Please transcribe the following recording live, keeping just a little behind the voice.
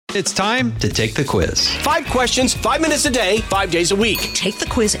It's time to take the quiz. 5 questions, 5 minutes a day, 5 days a week. Take the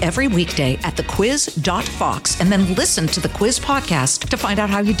quiz every weekday at thequiz.fox and then listen to the quiz podcast to find out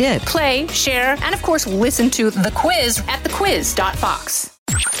how you did. Play, share, and of course, listen to The Quiz at thequiz.fox.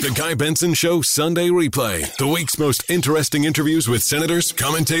 The Guy Benson Show Sunday Replay. The week's most interesting interviews with senators,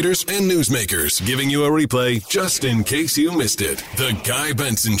 commentators, and newsmakers. Giving you a replay just in case you missed it. The Guy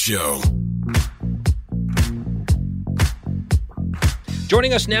Benson Show.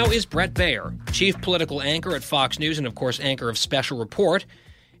 Joining us now is Bret Baier, chief political anchor at Fox News and, of course, anchor of Special Report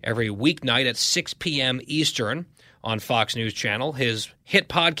every weeknight at 6 p.m. Eastern on Fox News Channel. His hit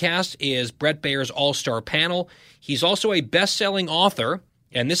podcast is Bret Baier's All-Star Panel. He's also a best-selling author,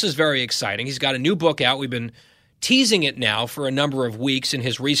 and this is very exciting. He's got a new book out. We've been teasing it now for a number of weeks in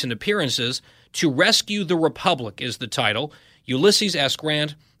his recent appearances. To Rescue the Republic is the title. Ulysses S.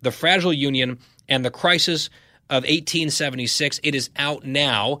 Grant, The Fragile Union, and the Crisis of 1876. It is out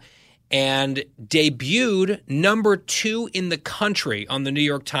now and debuted number 2 in the country on the New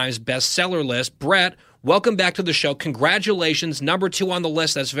York Times bestseller list. Bret, welcome back to the show. Congratulations, number 2 on the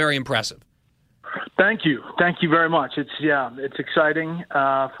list. That's very impressive. Thank you. Thank you very much. It's exciting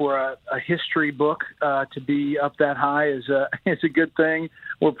for a history book to be up that high is a good thing.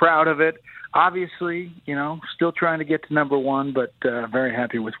 We're proud of it. Obviously, still trying to get to number 1, but very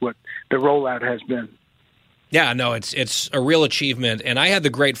happy with what the rollout has been. Yeah, no, it's a real achievement. And I had the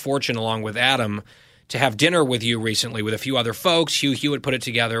great fortune, along with Adam, to have dinner with you recently with a few other folks. Hugh Hewitt put it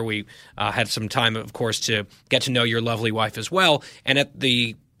together. We had some time, of course, to get to know your lovely wife as well. And at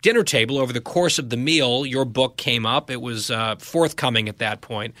the dinner table, over the course of the meal, your book came up. It was forthcoming at that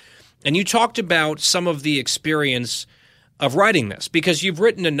point. And you talked about some of the experience of writing this, because you've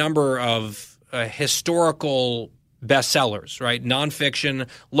written a number of historical bestsellers, right? Nonfiction,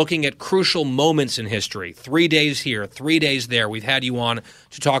 looking at crucial moments in history. 3 days here, 3 days there. We've had you on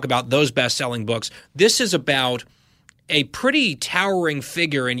to talk about those best-selling books. This is about a pretty towering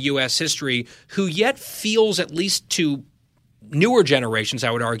figure in U.S. history who yet feels, at least to newer generations, I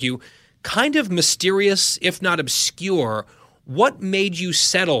would argue, kind of mysterious, if not obscure. What made you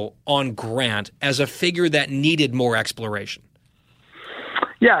settle on Grant as a figure that needed more exploration?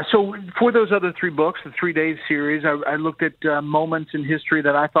 Yeah, so for those other 3 books, the 3 Days series, I looked at moments in history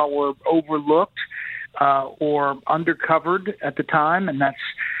that I thought were overlooked or undercovered at the time, and that's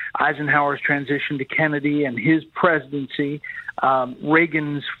Eisenhower's transition to Kennedy and his presidency,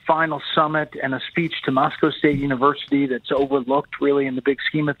 Reagan's final summit and a speech to Moscow State University that's overlooked really in the big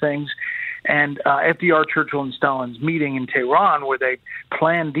scheme of things, and FDR, Churchill, and Stalin's meeting in Tehran where they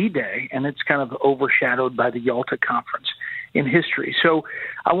planned D-Day, and it's kind of overshadowed by the Yalta Conference in history. So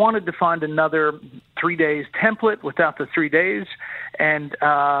I wanted to find another 3 days template without the 3 days, and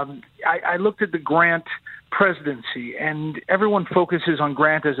I looked at the Grant presidency, and everyone focuses on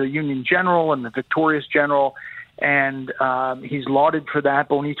Grant as a Union general and the victorious general, and he's lauded for that.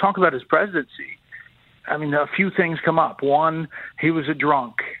 But when you talk about his presidency, I mean, a few things come up. 1, he was a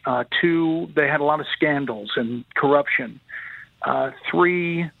drunk. 2, they had a lot of scandals and corruption.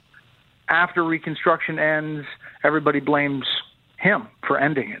 3, after Reconstruction ends, everybody blames him for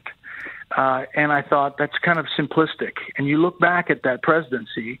ending it. And I thought that's kind of simplistic. And you look back at that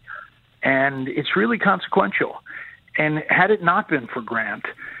presidency, and it's really consequential. And had it not been for Grant,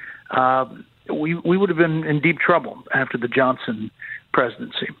 we would have been in deep trouble after the Johnson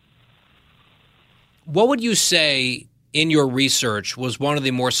presidency. What would you say in your research was one of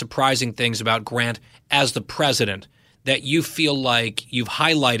the more surprising things about Grant as the president that you feel like you've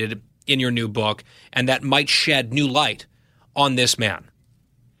highlighted in your new book and that might shed new light on this man?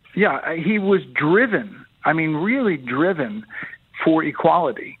 Yeah, he was driven, really driven for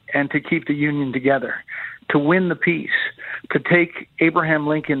equality and to keep the Union together, to win the peace, to take Abraham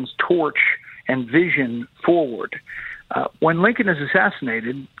Lincoln's torch and vision forward. When Lincoln is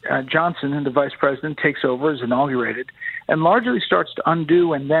assassinated, Johnson, the vice president, takes over, is inaugurated, and largely starts to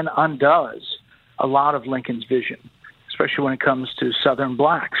undo and then undoes a lot of Lincoln's vision, especially when it comes to Southern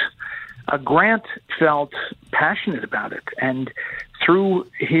blacks. Grant felt passionate about it, and through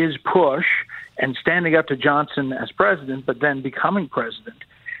his push and standing up to Johnson as president, but then becoming president,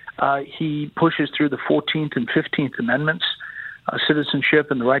 he pushes through the 14th and 15th Amendments, citizenship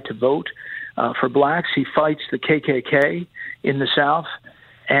and the right to vote for blacks. He fights the KKK in the South,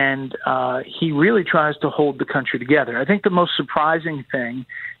 and he really tries to hold the country together. I think the most surprising thing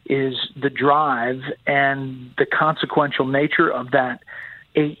is the drive and the consequential nature of that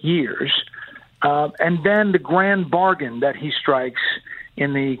 8 years, and then the grand bargain that he strikes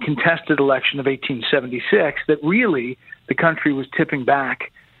in the contested election of 1876, that really the country was tipping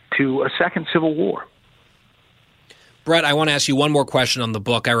back to a second civil war. Brett, I want to ask you one more question on the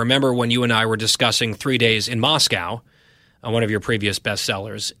book. I remember when you and I were discussing 3 Days in Moscow, one of your previous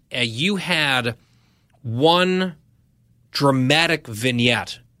bestsellers, you had one dramatic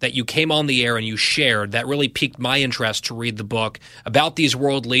vignette that you came on the air and you shared that really piqued my interest to read the book about these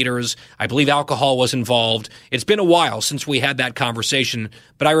world leaders. I believe alcohol was involved. It's been a while since we had that conversation,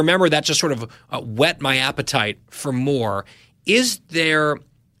 but I remember that just sort of whet my appetite for more. Is there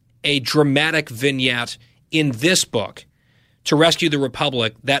a dramatic vignette in this book, To Rescue the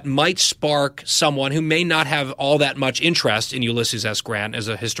Republic, that might spark someone who may not have all that much interest in Ulysses S. Grant as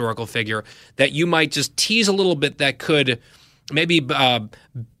a historical figure, that you might just tease a little bit that could maybe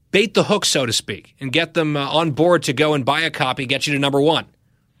bait the hook, so to speak, and get them on board to go and buy a copy, get you to number one?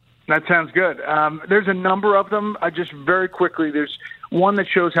 That sounds good. There's a number of them. Just very quickly, there's one that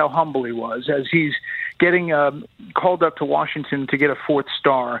shows how humble he was as he's getting called up to Washington to get a 4th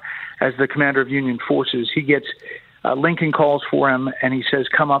star as the commander of Union forces. He gets Lincoln calls for him, and he says,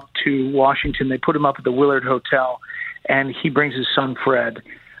 come up to Washington. They put him up at the Willard Hotel, and he brings his son, Fred.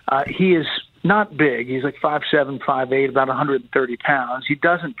 He is not big. He's like 5'7", 5'8", about 130 pounds. He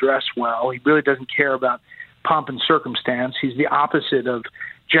doesn't dress well. He really doesn't care about pomp and circumstance. He's the opposite of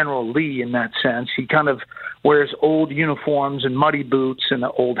General Lee in that sense. He kind of wears old uniforms and muddy boots and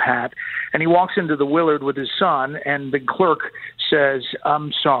an old hat. And he walks into the Willard with his son, and the clerk says,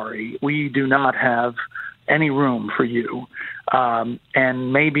 I'm sorry, we do not have any room for you.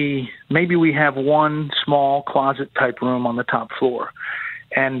 And maybe we have one small closet-type room on the top floor.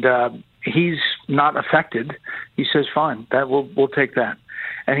 And he's not affected. He says, fine, that we'll take that.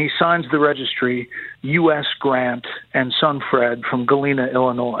 And he signs the registry, U.S. Grant and son Fred from Galena,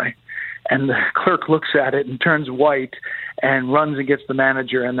 Illinois. And the clerk looks at it and turns white and runs and gets the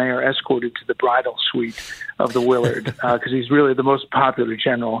manager, and they are escorted to the bridal suite of the Willard because he's really the most popular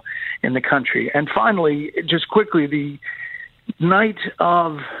general in the country. And finally, just quickly, the night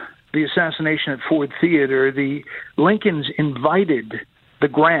of the assassination at Ford Theater, the Lincolns invited the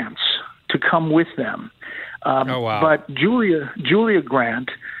Grants to come with them. But Julia Grant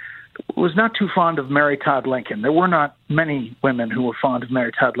was not too fond of Mary Todd Lincoln. There were not many women who were fond of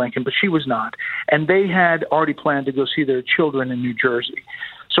Mary Todd Lincoln, but she was not. And they had already planned to go see their children in New Jersey.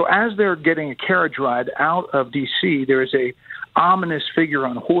 So as they're getting a carriage ride out of D.C., there is a ominous figure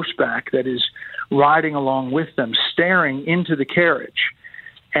on horseback that is riding along with them, staring into the carriage.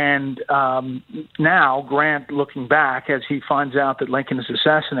 And now Grant, looking back, as he finds out that Lincoln is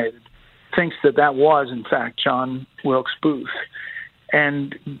assassinated, thinks that that was, in fact, John Wilkes Booth.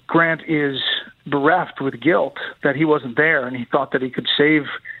 And Grant is bereft with guilt that he wasn't there, and he thought that he could save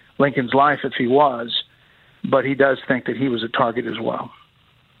Lincoln's life if he was, but he does think that he was a target as well.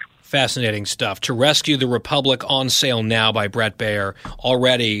 Fascinating stuff. To Rescue the Republic, on sale now by Bret Baier,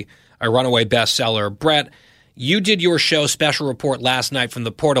 already a runaway bestseller. Bret, you did your show Special Report last night from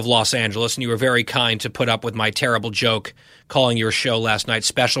the Port of Los Angeles, and you were very kind to put up with my terrible joke calling your show last night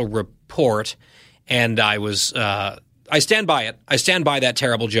Special Report, and I stand by it. I stand by that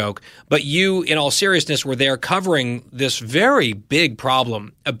terrible joke. But you, in all seriousness, were there covering this very big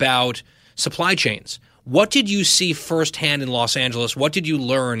problem about supply chains. What did you see firsthand in Los Angeles? What did you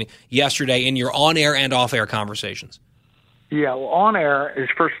learn yesterday in your on-air and off-air conversations? Yeah, well, on-air is,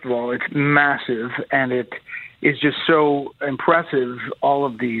 first of all, it's massive, and it is just so impressive, all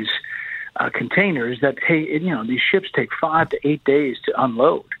of these containers that, these ships take 5 to 8 days to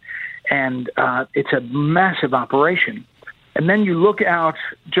unload. And it's a massive operation. And then you look out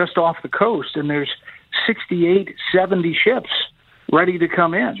just off the coast, and there's 68, 70 ships ready to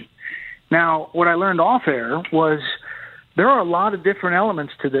come in. Now, what I learned off-air was there are a lot of different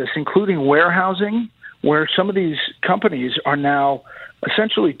elements to this, including warehousing, where some of these companies are now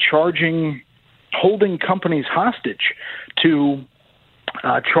essentially holding companies hostage to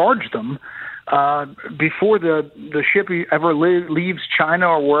charge them before the ship ever leaves China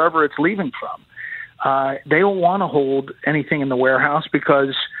or wherever it's leaving from. They don't want to hold anything in the warehouse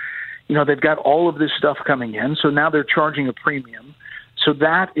because, they've got all of this stuff coming in. So now they're charging a premium. So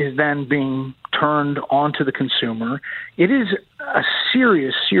that is then being turned onto the consumer. It is a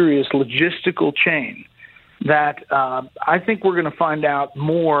serious, serious logistical chain that I think we're going to find out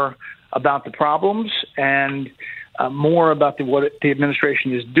more about the problems and more about what the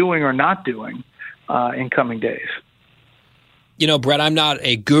administration is doing or not doing in coming days. Brett, I'm not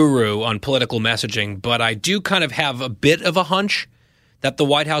a guru on political messaging, but I do kind of have a bit of a hunch that the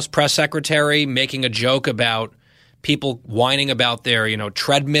White House press secretary making a joke about people whining about their,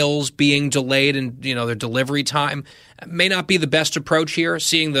 treadmills being delayed and, their delivery time may not be the best approach here.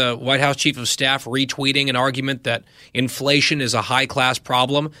 Seeing the White House chief of staff retweeting an argument that inflation is a high-class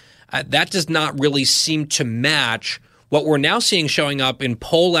problem, that does not really seem to match what we're now seeing showing up in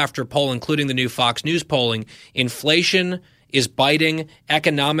poll after poll, including the new Fox News polling, inflation is biting.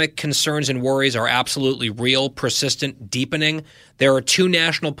 Economic concerns and worries are absolutely real, persistent, deepening. There are 2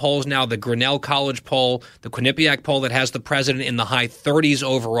 national polls now, the Grinnell College poll, the Quinnipiac poll that has the president in the high 30s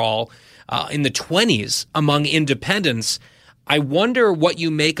overall, in the 20s among independents. I wonder what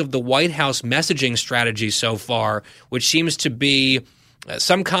you make of the White House messaging strategy so far, which seems to be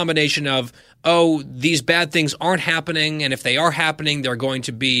some combination of, these bad things aren't happening, and if they are happening, they're going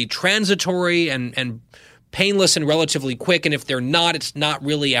to be transitory and painless and relatively quick, and if they're not, it's not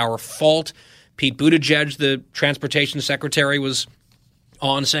really our fault. Pete Buttigieg, the transportation secretary, was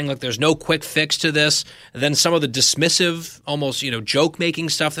on saying, like, there's no quick fix to this. And then some of the dismissive, almost, joke-making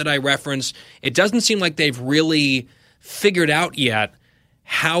stuff that I referenced, it doesn't seem like they've really figured out yet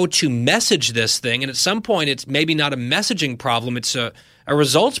how to message this thing. And at some point, it's maybe not a messaging problem, it's a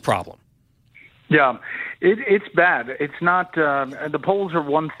results problem. Yeah, it's bad. It's not the polls are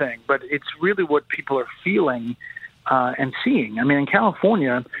one thing, but it's really what people are feeling and seeing. I mean, in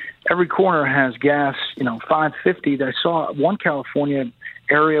California, every corner has gas, $5.50. I saw one California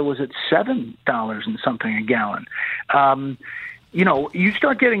area was at $7 and something a gallon. You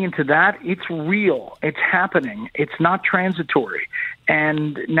start getting into that, it's real. It's happening. It's not transitory.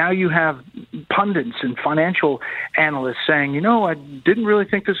 And now you have pundits and financial analysts saying, I didn't really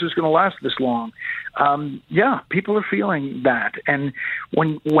think this was going to last this long. People are feeling that. And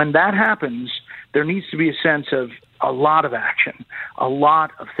when that happens, there needs to be a sense of a lot of action. A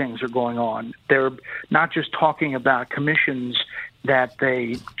lot of things are going on. They're not just talking about commissions that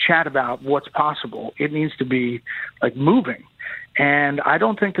they chat about what's possible. It needs to be like moving. And I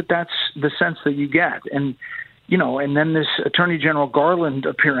don't think that that's the sense that you get. And, and then this Attorney General Garland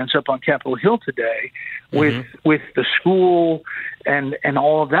appearance up on Capitol Hill today with the school and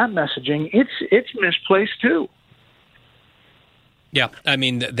all of that messaging, it's misplaced too. Yeah, I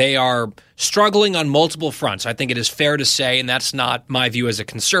mean, they are struggling on multiple fronts. I think it is fair to say, and that's not my view as a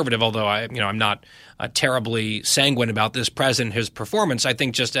conservative, although I'm not terribly sanguine about this president, his performance. I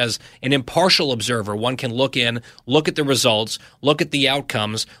think just as an impartial observer, one can look at the results, look at the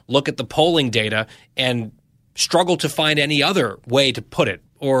outcomes, look at the polling data, and struggle to find any other way to put it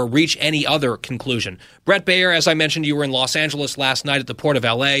or reach any other conclusion. Bret Baier, as I mentioned, you were in Los Angeles last night at the Port of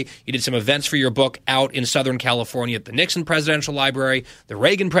L.A. You did some events for your book out in Southern California at the Nixon Presidential Library, the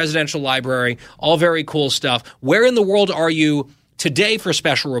Reagan Presidential Library, all very cool stuff. Where in the world are you today for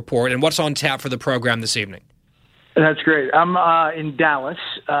Special Report, and what's on tap for the program this evening? That's great. I'm in Dallas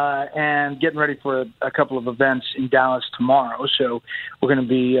and getting ready for a couple of events in Dallas tomorrow. So we're going to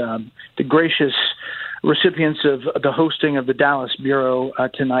be the gracious recipients of the hosting of the Dallas Bureau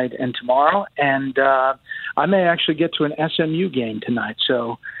tonight and tomorrow. And I may actually get to an SMU game tonight.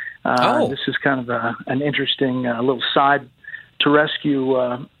 So this is kind of an interesting little side to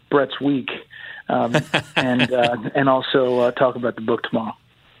rescue Bret's week and also talk about the book tomorrow.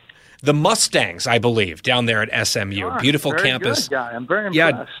 The Mustangs, I believe, down there at SMU. Beautiful very campus. Good guy. I'm very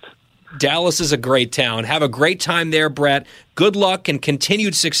impressed. Dallas is a great town. Have a great time there, Bret. Good luck and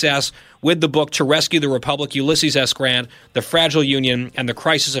continued success with the book To Rescue the Republic, Ulysses S. Grant, The Fragile Union, and the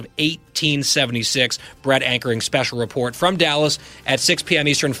Crisis of 1876. Bret anchoring Special Report from Dallas at 6 p.m.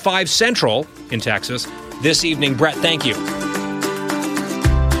 Eastern, 5 Central in Texas this evening. Bret, thank you.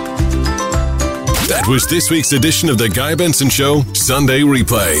 That was this week's edition of The Guy Benson Show Sunday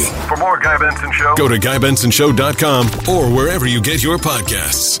Replay. For more Guy Benson Show, go to GuyBensonShow.com or wherever you get your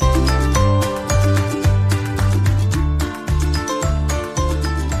podcasts.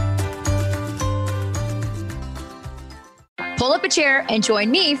 Pull up a chair and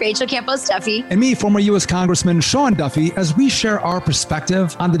join me, Rachel Campos Duffy. And me, former U.S. Congressman Sean Duffy, as we share our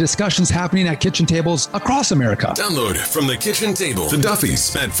perspective on the discussions happening at kitchen tables across America. Download From the Kitchen Table to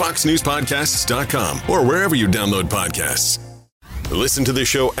Duffy's at FoxNewsPodcasts.com or wherever you download podcasts. Listen to the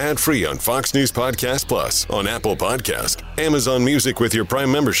show ad-free on Fox News Podcast Plus, on Apple Podcast, Amazon Music with your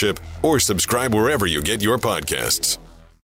Prime membership, or subscribe wherever you get your podcasts.